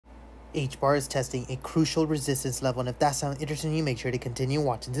HBAR is testing a crucial resistance level, and if that sounds interesting to you, make sure to continue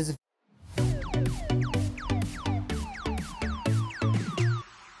watching this.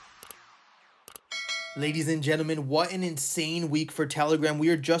 Ladies and gentlemen, what an insane week for Telegram. We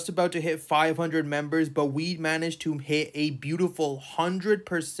are just about to hit 500 members, but we managed to hit a beautiful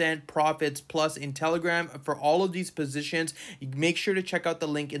 100% profits plus in Telegram for all of these positions. Make sure to check out the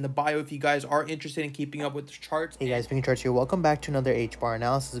link in the bio if you guys are interested in keeping up with the charts. Hey guys, Pingu Charts here. Welcome back to another HBAR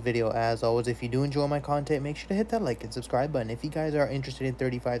analysis video. As always, if you do enjoy my content, make sure to hit that like and subscribe button. If you guys are interested in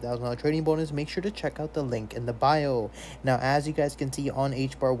 $35,000 trading bonus, make sure to check out the link in the bio. Now, as you guys can see on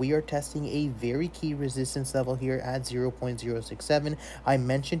HBAR, we are testing a very key resistance level here at 0.067. I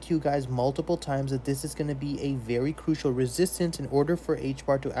mentioned to you guys multiple times that this is going to be a very crucial resistance. In order for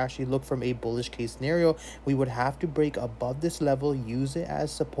HBAR to actually look from a bullish case scenario, we would have to break above this level, use it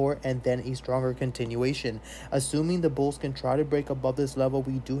as support, and then a stronger continuation. Assuming the bulls can try to break above this level,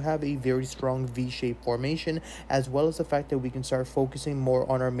 we do have a very strong V-shaped formation, as well as the fact that we can start focusing more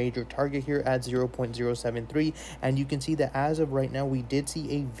on our major target here at 0.073. And you can see that as of right now, we did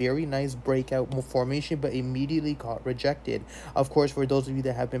see a very nice breakout formation, but immediately got rejected. Of course, for those of you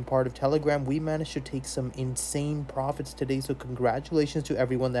that have been part of Telegram, we managed to take some insane profits today, so congratulations to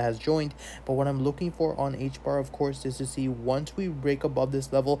everyone that has joined. But what I'm looking for on HBAR, of course, is to see once we break above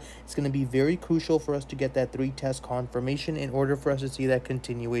this level, it's going to be very crucial for us to get that 3-test confirmation in order for us to see that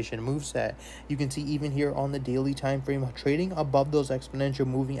continuation move set. You can see even here on the daily time frame, trading above those exponential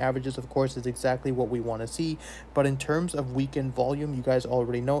moving averages, of course, is exactly what we want to see. But in terms of weekend volume, you guys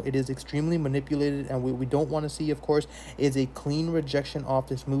already know it is extremely manipulated, and we don't want to see, of course, is a clean rejection off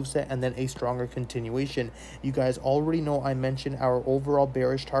this move set and then a stronger continuation. You guys already know I mentioned our overall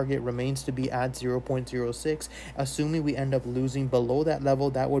bearish target remains to be at 0.06. Assuming we end up losing below that level,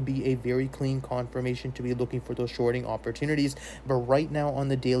 that would be a very clean confirmation to be looking for those shorting opportunities. But right now on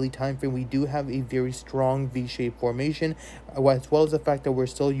the daily time frame, we do have a very strong V-shaped formation, as well as the fact that we're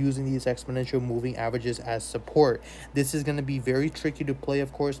still using these exponential moving averages as support. This is going to be very tricky to play,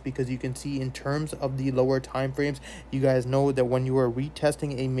 of course, because you can see in terms of the lower time frames, you guys know that when you are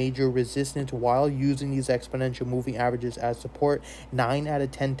retesting a major resistance while using these exponential moving averages as support, 9 out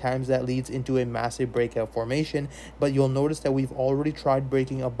of 10 times that leads into a massive breakout formation. But you'll notice that we've already tried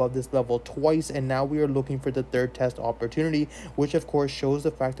breaking above this level twice, and now we are looking for the 3rd test opportunity, which of course shows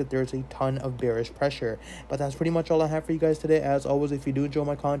the fact that there's a ton of bearish pressure. But that's pretty much all I have for you guys today. As always, if you do enjoy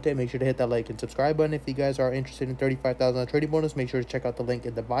my content, make sure to hit that like and subscribe button. If you guys are interested in $35,000 trading bonus, make sure to check out the link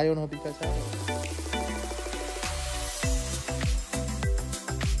in the bio, and I hope you guys have it.